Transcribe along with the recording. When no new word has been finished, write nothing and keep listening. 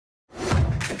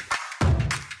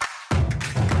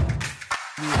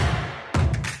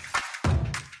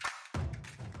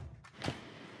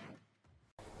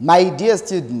My dear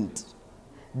student,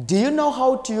 do you know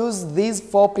how to use these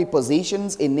 4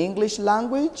 prepositions in English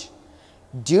language?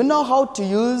 Do you know how to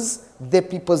use the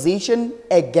preposition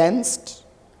against,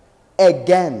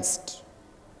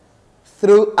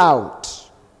 throughout,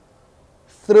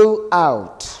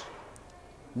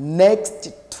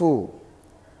 next to,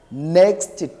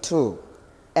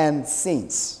 and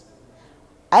since?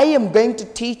 I am going to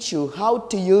teach you how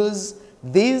to use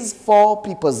these 4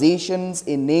 prepositions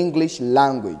in English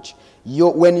language.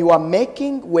 When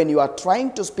you are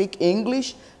trying to speak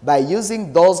English by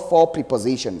using those 4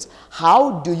 prepositions,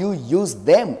 how do you use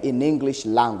them in English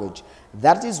language?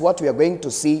 That is what we are going to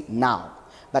see now.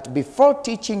 But before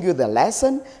teaching you the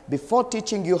lesson, before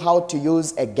teaching you how to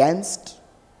use against,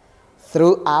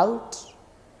 throughout,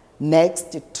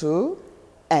 next to,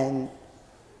 and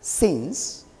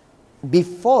since,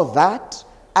 before that,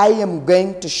 I am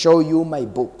going to show you my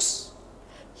books.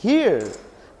 Here,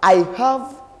 I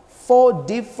have 4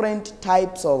 different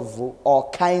types of or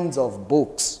kinds of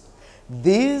books.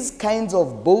 These kinds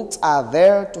of books are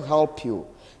there to help you.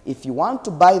 If you want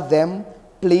to buy them,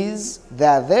 please, they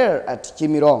are there at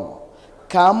Kimirongo.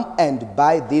 Come and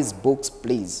buy these books,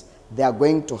 please. They are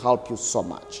going to help you so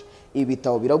much.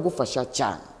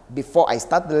 Before I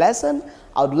start the lesson,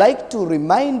 I would like to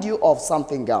remind you of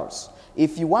something else.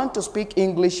 If you want to speak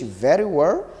English very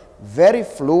well, very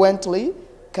fluently,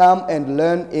 come and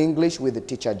learn English with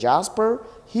teacher Jasper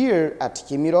here at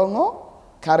Kimirongo.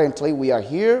 Currently, we are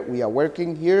here, we are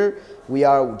working here, we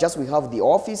have the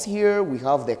office here, we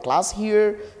have the class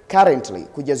here. Currently,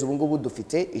 kugeza ubu ngubu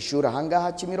dufite ishuri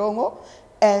ahangaha Kimirongo,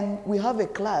 and we have a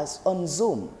class on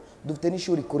Zoom. Dufite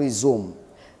n'ishuri kuri Zoom.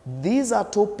 These are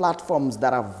 2 platforms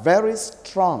that are very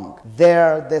strong.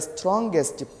 They're the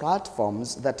strongest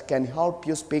platforms that can help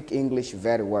you speak English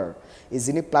very well.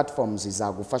 Izini platforms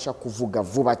izagufasha kuvuga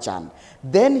vuba cyane.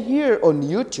 Then here on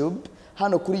YouTube,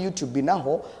 hano kuri YouTube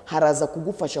naho haraza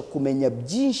kugufasha kumenya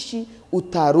byinshi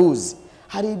utaruzi.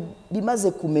 Hari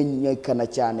bimaze kumenyekana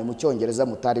cyane mu Cyongereza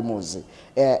mutari muzi.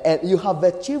 You have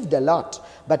achieved a lot,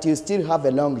 but you still have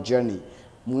a long journey.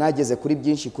 Mwageze kuri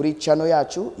byinshi kuri channel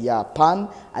yacu ya Pan,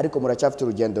 ariko muracyafite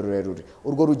urugendo rurerure.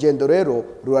 Urwo rugendo rero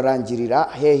rurarangirira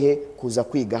hehe kuza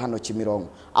kwiga hano Kimirongo.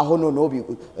 Aho noneho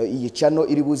iyi channel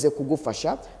iri buze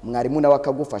kugufasha, mwarimu nawe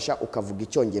akagufasha ukavuga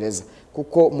Icyongereza.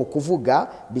 Kuko mu kuvuga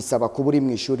bisaba kuba uri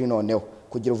mu ishuri noneho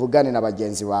kugira uvugane na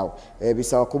bagenzi bawe.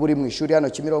 Bisaba kuba uri mu ishuri hano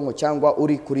Kimirongo cyangwa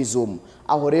uri kuri Zoom.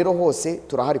 Aho rero hose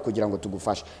turahari kugira ngo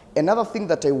tugufashe. Another thing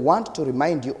that I want to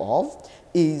remind you of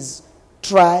is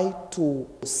try to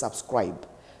subscribe.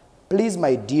 Please,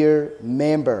 my dear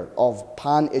member of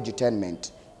Pan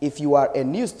Edutainment, if you are a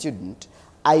new student,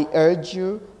 I urge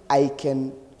you, I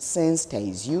can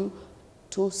sensitize you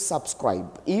to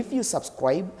subscribe. If you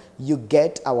subscribe, you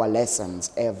get our lessons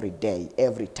every day,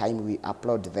 every time we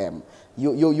upload them.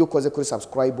 You koze kuri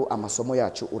subscribe amasomo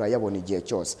yacu urayabona igihe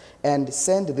cyose. And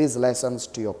send these lessons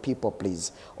to your people,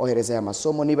 please. Ohereza ya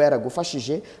masomo niba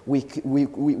yaragufashije,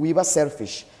 we were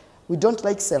selfish. We don't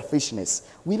like selfishness.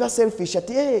 We are selfish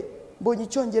ati mbonye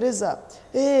Icyongereza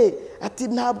ati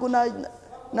ntabwo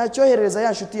nacyohereza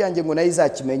ya nshuti yanjye ngo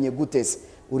nayizakimenye gutese.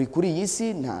 Uri kuri iyi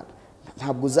si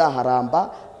ntabwo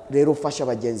uzaharamba, rero fasha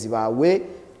bagenzi bawe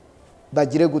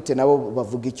bagire gute nabo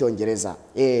bavuga Icyongereza.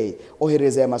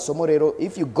 Ohereza ya masomo rero.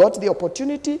 If you got the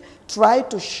opportunity, try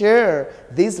to share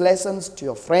these lessons to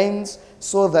your friends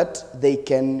so that they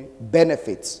can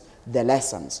benefit the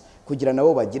lessons. Kugira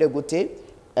nabo bagire gute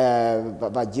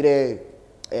bagire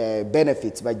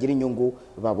benefits, bagire inyungu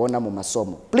babona mu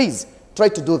masomo. Please try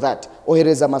to do that.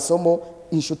 Ohereza masomo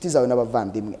inshuti zawe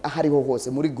n'abavandimwe ahariho hose,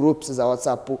 muri groups za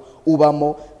WhatsApp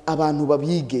ubamo, abantu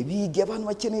bige abantu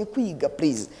bakeneye kwiga.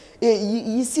 Please,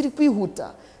 iyi siri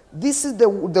kwihuta. This is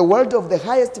the world of the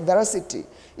highest velocity.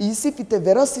 Iyi si ifite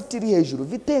velocity iri hejuru,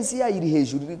 vitesse yayo iri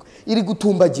hejuru, iri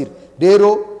gutumbagira.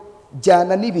 Rero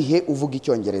jyana nibihe uvuga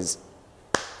Icyongereza.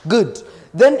 Good.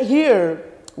 Then here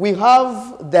we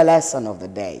have the lesson of the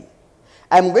day.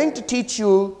 I'm going to teach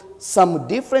you some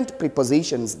different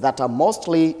prepositions that are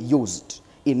mostly used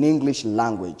in English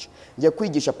language. Njya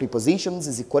kwigisha prepositions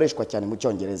zikoreshwa cyane mu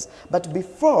Cyongereza. But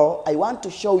before, I want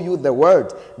to show you the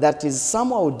word that is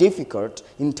somehow difficult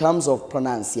in terms of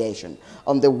pronunciation.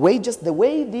 Just the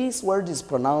way this word is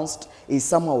pronounced is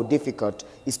somehow difficult,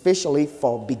 especially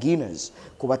for beginners.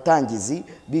 Ku batangizi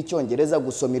b'Icyongereza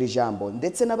gusomera ijambo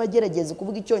ndetse n'abagerageza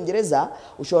kuvuga Icyongereza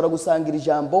ushobora gusanga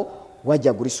ijambo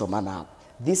wajya gurisoma nawe.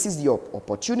 This is your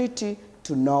opportunity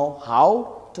to know how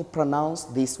to pronounce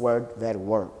this word very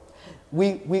well.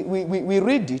 We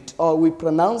read it or we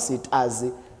pronounce it as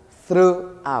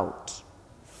throughout.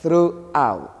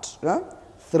 Throughout.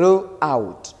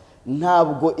 Throughout.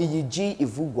 ntabwo iyi G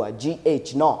ivugwa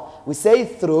GH. No, we say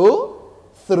throughout.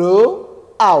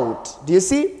 Do you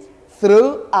see?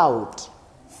 Throughout.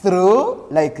 Through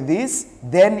like this,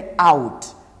 then out.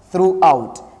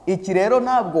 Throughout. Iki rero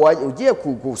ntabwo ugiye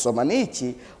kugusoma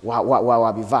niki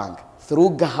wabivanga. Through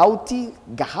gahauti,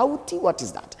 what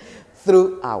is that?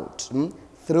 Throughout.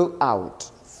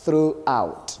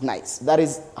 Throughout. Nice. That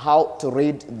is how to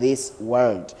read this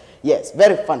word. Yes,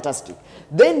 very fantastic.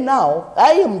 Then now,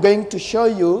 I am going to show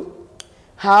you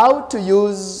how to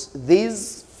use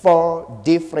these 4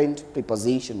 different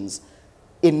prepositions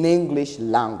in English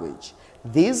language.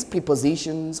 These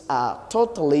prepositions are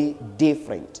totally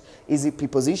different. Izi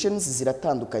prepositions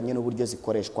ziratandukanye n'uburyo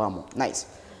zikoreshwamo. Nice.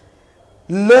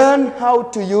 Learn how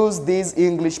to use these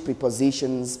English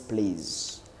prepositions,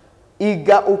 please.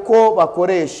 Iga uko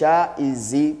bakoresha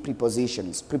izi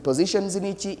prepositions. Prepositions ni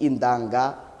iki?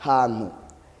 Indangahantu.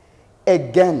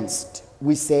 Against,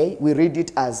 we read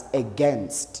it as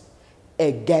against.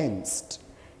 Against.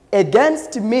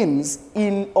 Against means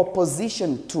in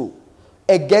opposition to.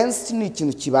 Against ni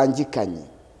ikintu kibangikanye.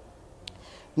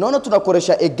 None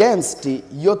tunakoresha against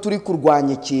yo turi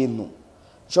kurwanya ikintu.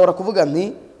 Nshobora kuvuga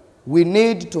nti we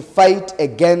need to fight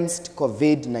against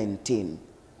COVID-19.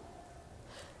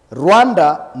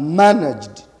 Rwanda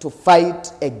managed to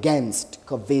fight against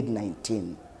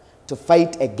COVID-19. To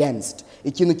fight against.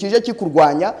 Ikintu kije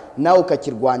kikurwanya, nawe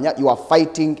ukakirwanya, you are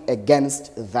fighting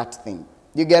against that thing.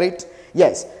 You get it?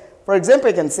 Yes. For example,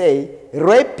 I can say,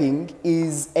 raping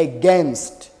is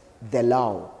against the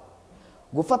law.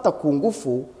 Gufata ku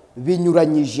ngufu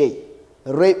binyuranyije.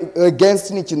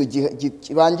 Against ni ikintu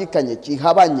kibangikanye,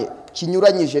 kihabanye,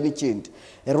 kinyuranyije n'ikindi.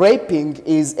 Raping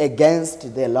is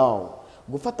against the law.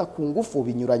 Gufata ku ngufu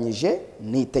binyuranyije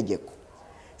n'itegeko.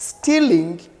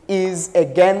 Stealing is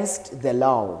against the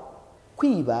law.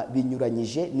 Kwiba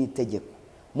binyuranyije n'itegeko.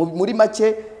 Muri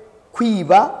make,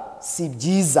 kwiba si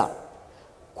byiza.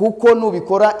 Kuko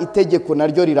nubikora itegeko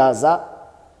naryo riraza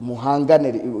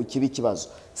muhangane kibi kibazo.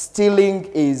 Stealing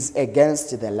is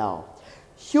against the law.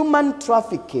 Human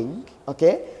trafficking,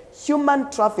 okay? Human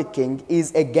trafficking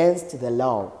is against the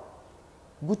law.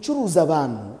 Gucuruza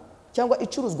abantu cyangwa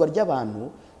icuruzwa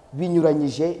ry'abantu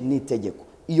binyuranyije n'itegeko.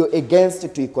 Iyo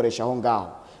against tuyikoresha aho ngaho.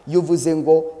 Yuvuze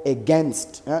ngo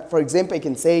against. For example, I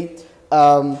can say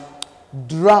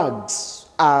drugs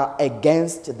are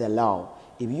against the law.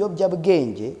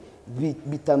 Ibiyobyabwenge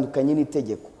bitandukanye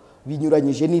n'itegeko,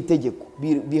 binyuranyije n'itegeko,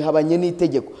 bihabanye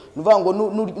n'itegeko. Nuvuga ngo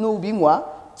nubinywa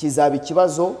kizaba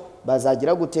ikibazo,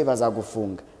 bazagira gute,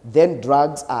 bazagufunga. Then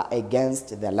drugs are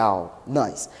against the law.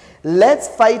 Nice. Let's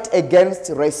fight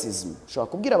against racism.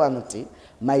 Shobora kubwira abantu uti,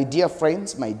 my dear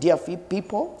friends, my dear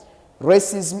people,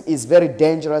 racism is very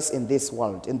dangerous in this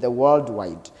world, in the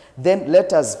worldwide. Then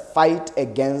let us fight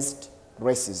against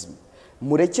racism.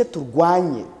 Mureke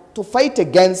turwanye. To fight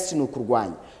against ni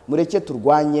ukurwanya. Mureke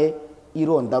turwanye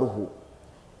irondaruhu.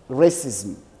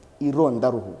 Racism,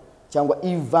 irondaruhu. Cyangwa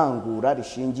ivangura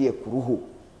rishingiye ku ruhu.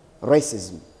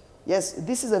 Racism. Yes,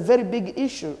 this is a very big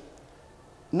issue.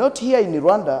 Not here in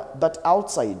Rwanda, but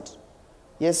outside.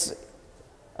 Yes,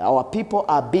 our people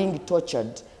are being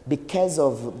tortured because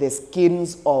of the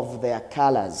skins of their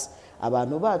colors.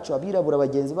 Abantu bacu, abirabura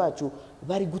bagenzi bacu,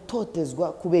 bari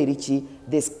gutotezwa kubera iki?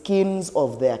 The skins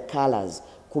of their colors.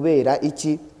 Kubera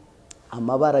iki?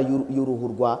 Amabara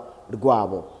y'uruhu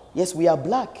rwabo. Yes, we are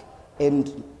black,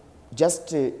 and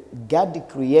just God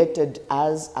created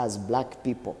us as black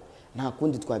people. Nta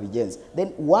kundi twabigenza.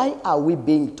 Then why are we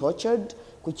being tortured?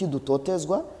 Kuki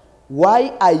dutotezwa?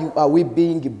 Why are we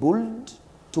being bullied?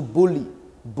 To bully.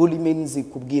 Bully means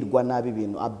kubwirwa nabi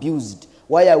bintu. Abused.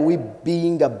 Why are we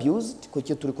being abused?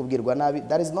 Kuki turi kubwirwa nabi?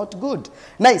 That is not good.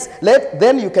 Nice.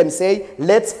 Then you can say,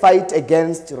 let's fight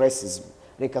against racism.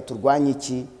 Reka turwanye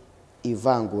iki?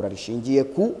 Ivangura rishingiye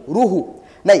ku ruhu.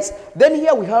 Nice. Then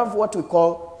here we have what we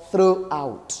call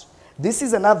throughout. This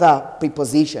is another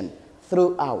preposition.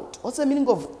 Throughout. What's the meaning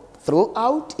of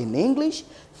throughout in English?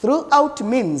 Throughout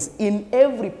means in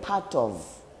every part of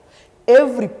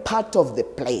the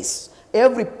place,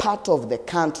 every part of the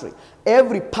country,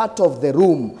 every part of the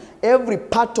room, every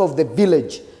part of the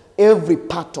village, every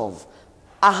part of.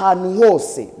 Ahantu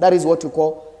hose. That is what we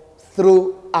call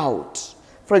throughout.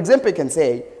 For example, you can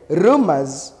say,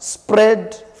 rumors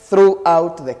spread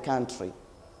throughout the country.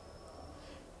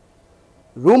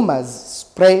 Rumors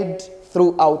spread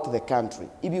throughout the country.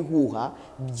 Ibihuha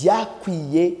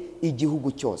byakwiye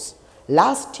igihugu cyose.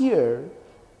 Last year,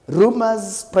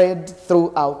 rumors spread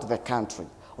throughout the country.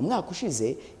 Umwaka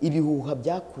ushize ibihuha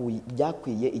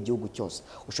byakwiye igihugu cyose.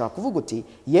 Ushaka kuvuga uti,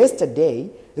 yesterday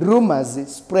rumors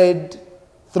spread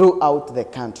throughout the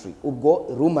country. Ubwo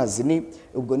rumors ni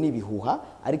ubwo ni bihuha,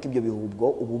 ariko ibyo bihuha ubwo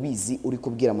ububizi uri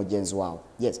kubwira mugenzi wawe.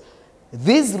 Yes.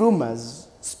 These rumors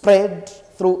spread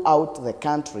throughout the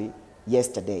country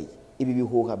yesterday. Ibi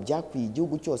bihuha byakwiye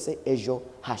igihugu cyose ejo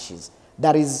hashize.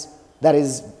 That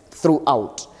is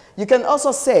throughout. You can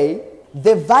also say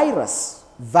the virus.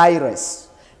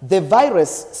 The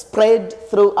virus spread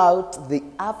throughout the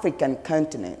African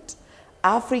continent.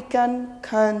 African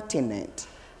continent.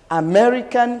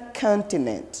 American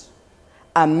continent.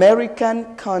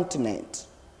 American continent.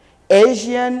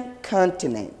 Asian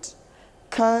continent.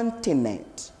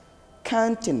 Continent.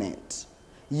 Continent.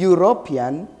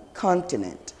 European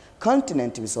continent.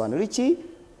 Continent bisobanura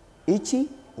iki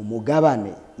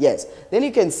umugabane. Yes. Then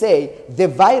you can say the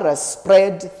virus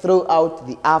spread throughout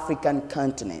the African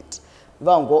continent.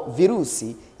 Vango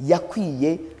virusi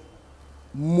yakwiye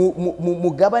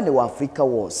mugabane wa Afrika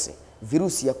wose.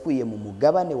 Virusi yakwiye mu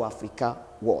mugabane wa Afrika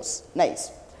wose.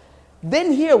 Nice.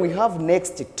 Then here we have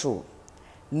next to.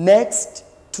 Next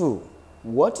to.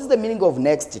 What is the meaning of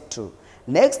next to?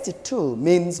 Next to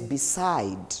means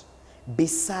beside.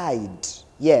 Beside.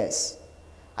 Yes.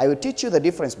 I will teach you the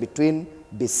difference between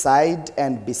beside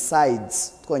and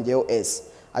besides. Twongeyeho s.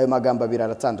 Ayo magambo abiri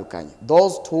aratandukanye.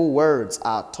 Those two words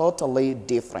are totally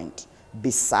different.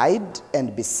 Beside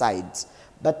and besides.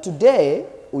 But today,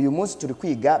 uyu munsi turi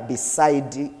kwiga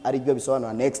beside aribyo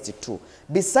bisobanura next to.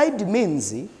 Beside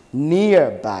means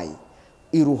nearby.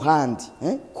 Iruhande,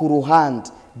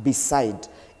 kuruhande, beside.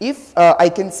 If I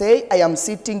can say I am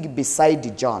sitting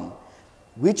beside John,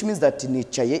 which means that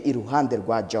nicaye iruhande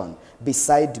rwa John.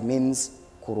 Beside means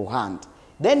kuruhande.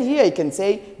 Then here I can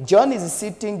say John is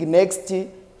sitting next to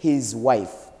his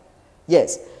wife.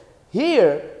 Yes.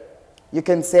 Here you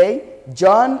can say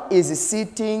John is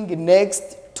sitting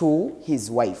next to his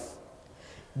wife.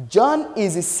 John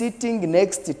is sitting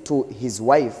next to his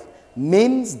wife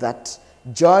means that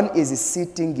John is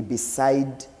sitting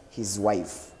beside his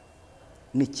wife.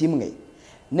 Ni kimwe.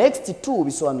 Next to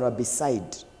bisobanura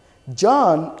beside.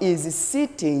 John is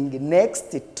sitting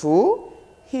next to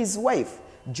his wife.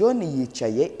 John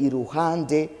yicaye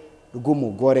iruhande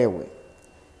rw'umugore we.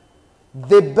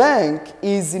 The bank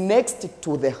is next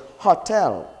to the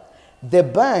hotel. The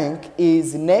bank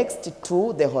is next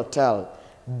to the hotel.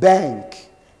 Bank.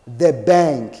 The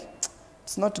bank.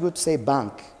 It's not good to say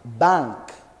bank. Bank.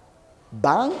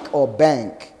 Bank or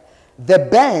bank. The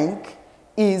bank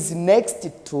is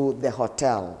next to the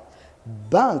hotel.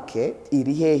 Bank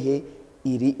iri hehe?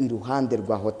 Iri iruhande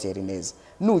rwa hotel neza.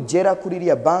 Nugera kuri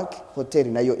iriya bank, hotel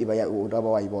nayo uraba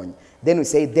wayibonye. Then we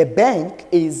say the bank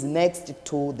is next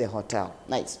to the hotel.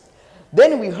 Nice.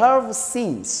 Then we have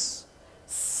since.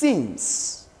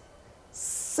 Since.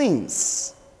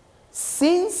 Since.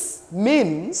 Since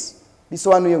means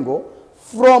bisobanuye ngo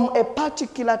from a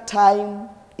particular time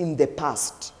in the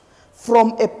past.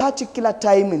 From a particular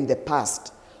time in the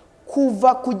past.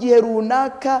 Kuva ku gihe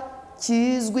runaka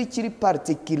kizwi kiri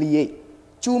particulier.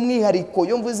 Cy'umwihariko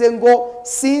yo mvuze ngo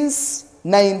since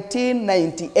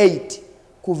 1998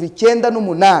 kuva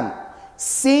 98.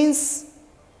 Since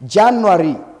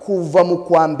January kuva mu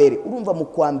kwa mbere. Urumva mu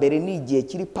kwa mbere ni igihe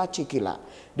kiri particular.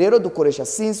 Rero dukoresha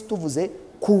since tuvuze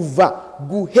kuva,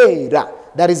 guhera.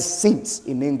 That is since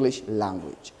in English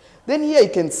language. Then here you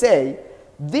can say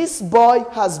this boy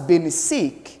has been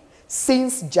sick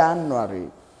since January.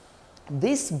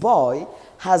 This boy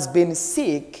has been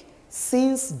sick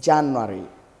since January.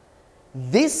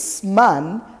 This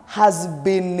man has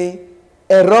been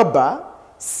a robber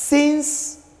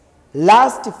since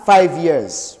last 5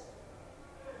 years.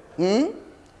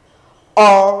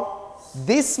 Or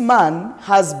this man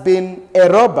has been a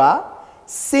robber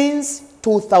since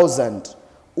 2000.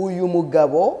 Uyu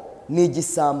mugabo ni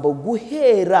igisambo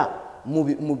guhera mu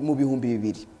bihumbi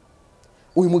bibiri.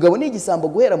 Uyu mugabo ni igisambo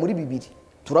guhera muri bibiri.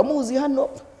 Turamuzi hano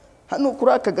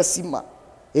kuri aka gasima.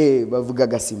 Bavuga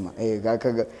gasima.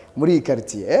 Muri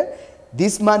quartier.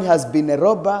 This man has been a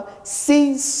robber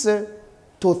since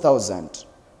 2000.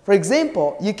 For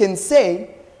example, you can say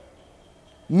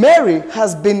Mary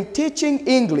has been teaching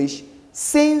English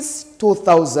since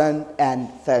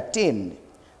 2013.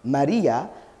 Maria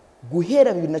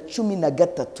guhera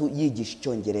 2013 yigisha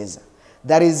Icyongereza.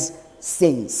 That is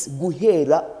since.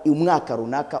 Guhera umwaka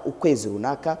runaka, ukwezi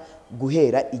runaka,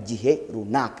 guhera igihe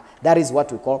runaka. That is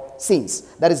what we call since.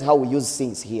 That is how we use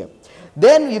since here.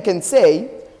 Then you can say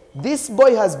this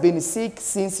boy has been sick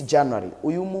since January.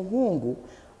 Uyu muhungu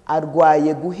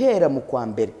arwaye guhera mu kwa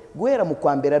mbere. Guhera mu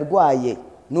kwa mbere arwaye.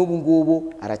 N'ubu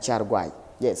ngubu aracyarwaye.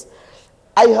 Yes.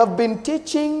 I have been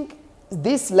teaching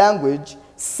this language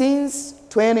since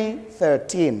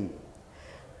 2013.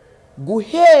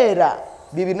 Guhera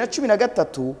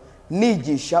 2013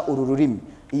 nigisha uru rurimi.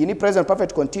 Iyi ni present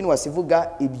perfect continuous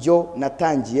ivuga ibyo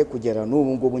natangiye kugera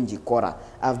n'ubu ngubu ngikora.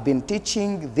 I've been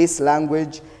teaching this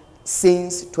language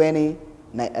since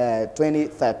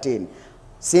 2013.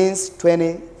 Since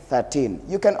 2013.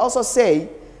 You can also say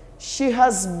she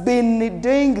has been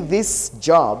doing this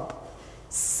job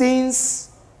since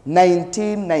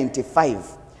 1995.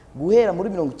 Guhera muri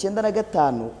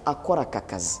 1995 akora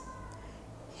kakazi.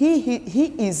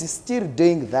 He is still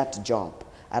doing that job.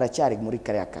 Aracyari muri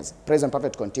kariya kazi. Present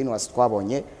perfect continuous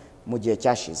twabonye mu gihe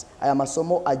cyashize. Aya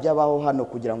masomo ajya baho hano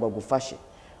kugira ngo agufashe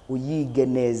uyige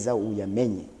neza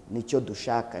uyamenye. Nicyo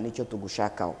dushaka, nicyo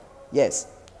tugushakaho. Yes.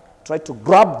 Try to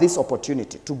grab this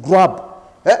opportunity. To grab.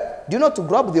 Do you know to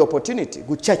grab the opportunity?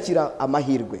 Gucakira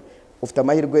amahirwe. Ufite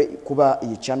amahirwe kuba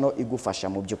iyi channel igufasha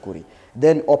mu byukuri.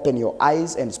 Then open your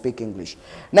eyes and speak English.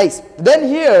 Nice. Then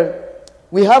here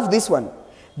we have this one.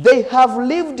 They have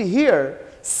lived here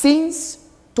since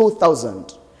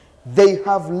 2000. They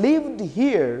have lived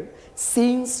here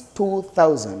since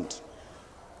 2000.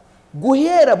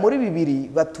 Guhera muri bibiri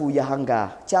batuye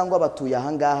ahangaha cyangwa batuye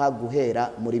ahangaha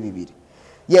guhera muri bibiri.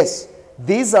 Yes,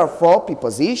 these are 4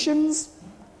 prepositions: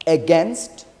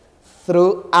 against,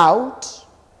 throughout,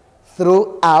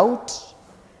 throughout.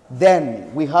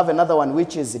 Then we have another one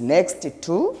which is next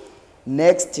to,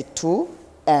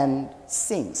 and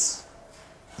since.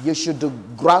 You should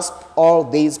grasp all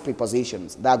these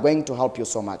prepositions. They are going to help you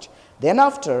so much. Then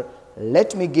after,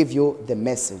 let me give you the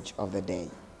message of the day.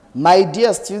 My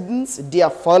dear students, dear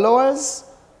followers,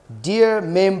 dear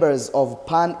members of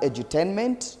Pan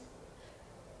Edutainment,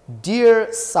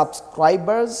 dear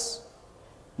subscribers,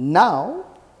 now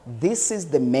this is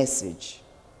the message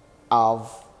of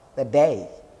the day.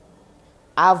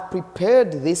 I've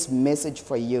prepared this message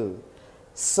for you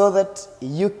so that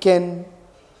you can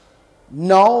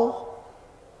know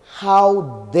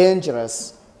how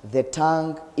dangerous the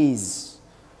tongue is.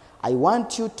 I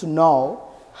want you to know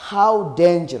how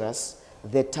dangerous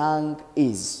the tongue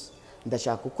is.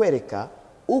 Ndashaka kukwereka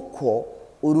uko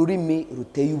ururimi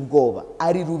ruteye ubwoba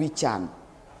ari rubi cyane.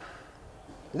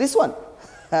 This one,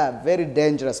 very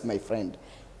dangerous, my friend.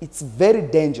 It's very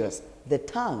dangerous. The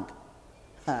tongue.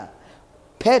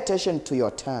 Pay attention to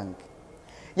your tongue.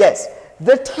 Yes,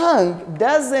 the tongue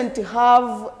doesn't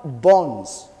have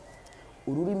bones.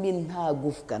 Ururimi nta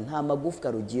gufwa, nta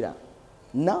magufwa rugira.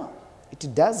 No,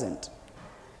 it doesn't.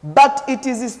 But it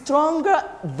is stronger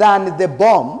than the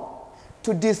bomb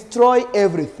to destroy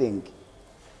everything.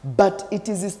 But it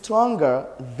is stronger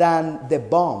than the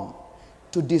bomb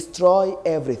to destroy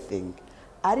everything.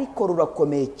 Ariko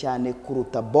rurakomeye cyane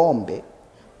kuruta bombe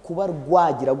kuba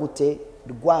rwagira gute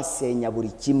rwasenya buri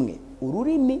kimwe.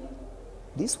 Ururimi,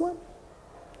 this one.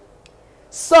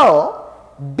 So,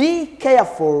 be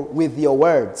careful with your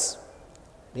words.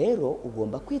 Rero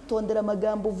ugomba kwitondera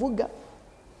amagambo uvuga.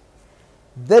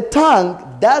 The tongue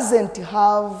doesn't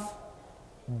have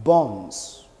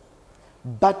bones,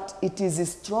 but it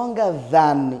is stronger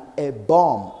than a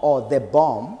bomb or the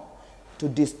bomb to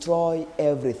destroy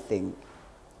everything.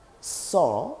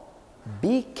 So,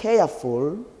 be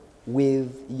careful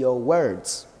with your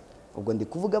words. Ubwo ndi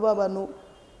kuvuga babanu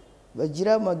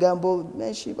bagira amagambo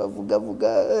menshi bavuga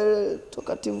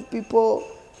talkative people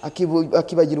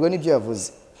akibagirwa n'ibyo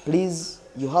yavuze. Please,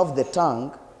 you have the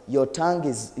tongue. Your tongue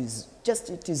is just,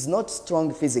 it is not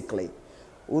strong physically.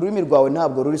 Ururimi rwawe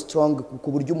ntabwo ruri strong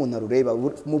ku buryo umuntu arureba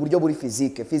mu buryo buri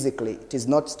physically it is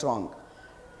not strong.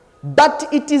 But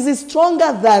it is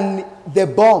stronger than the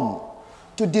bomb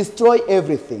to destroy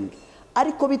everything.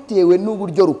 Ariko bitewe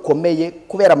n'uburyo rukomeye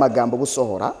kubera amagambo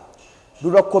busohora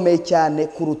rurakomeye cyane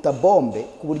kuruta bombe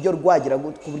ku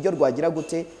buryo rwagira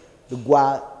gute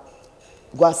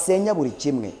rwasenya buri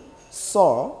kimwe.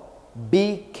 So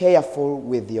be careful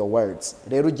with your words.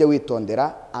 Rero ujye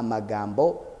witondera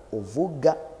amagambo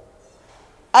uvuga.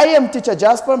 I am Teacher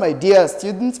Jasper, my dear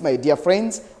students, my dear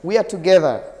friends. We are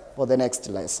together for the next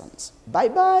lessons. Bye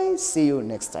bye. See you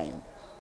next time.